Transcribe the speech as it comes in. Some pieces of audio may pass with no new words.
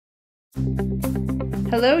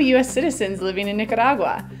Hello, U.S. citizens living in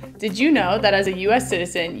Nicaragua. Did you know that as a U.S.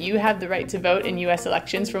 citizen, you have the right to vote in U.S.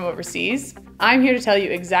 elections from overseas? I'm here to tell you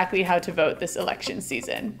exactly how to vote this election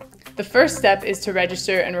season. The first step is to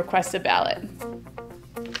register and request a ballot.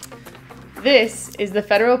 This is the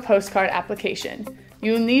federal postcard application.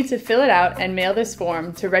 You will need to fill it out and mail this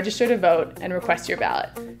form to register to vote and request your ballot.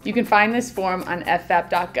 You can find this form on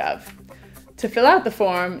fvap.gov. To fill out the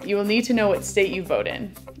form, you will need to know what state you vote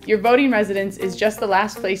in. Your voting residence is just the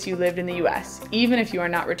last place you lived in the U.S., even if you are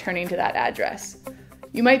not returning to that address.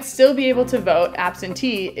 You might still be able to vote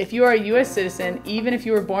absentee if you are a U.S. citizen, even if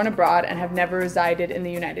you were born abroad and have never resided in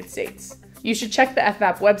the United States. You should check the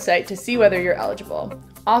FVAP website to see whether you're eligible.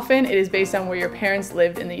 Often, it is based on where your parents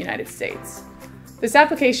lived in the United States. This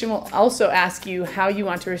application will also ask you how you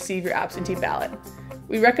want to receive your absentee ballot.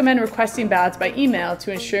 We recommend requesting ballots by email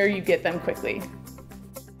to ensure you get them quickly.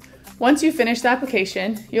 Once you finish the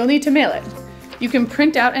application, you'll need to mail it. You can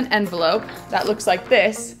print out an envelope that looks like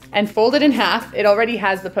this and fold it in half. It already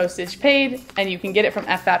has the postage paid, and you can get it from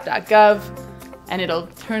fvap.gov, and it'll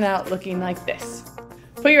turn out looking like this.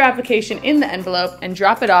 Put your application in the envelope and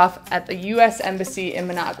drop it off at the U.S. Embassy in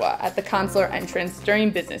Managua at the consular entrance during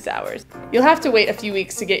business hours. You'll have to wait a few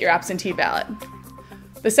weeks to get your absentee ballot.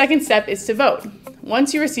 The second step is to vote.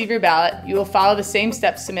 Once you receive your ballot, you will follow the same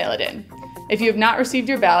steps to mail it in. If you have not received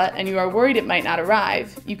your ballot and you are worried it might not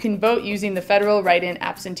arrive, you can vote using the federal write-in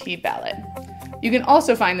absentee ballot. You can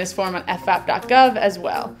also find this form on fvap.gov as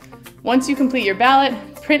well. Once you complete your ballot,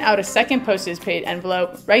 print out a second postage-paid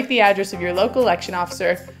envelope, write the address of your local election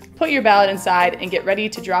officer, put your ballot inside, and get ready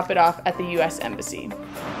to drop it off at the U.S. Embassy.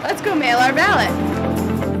 Let's go mail our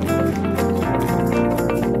ballot!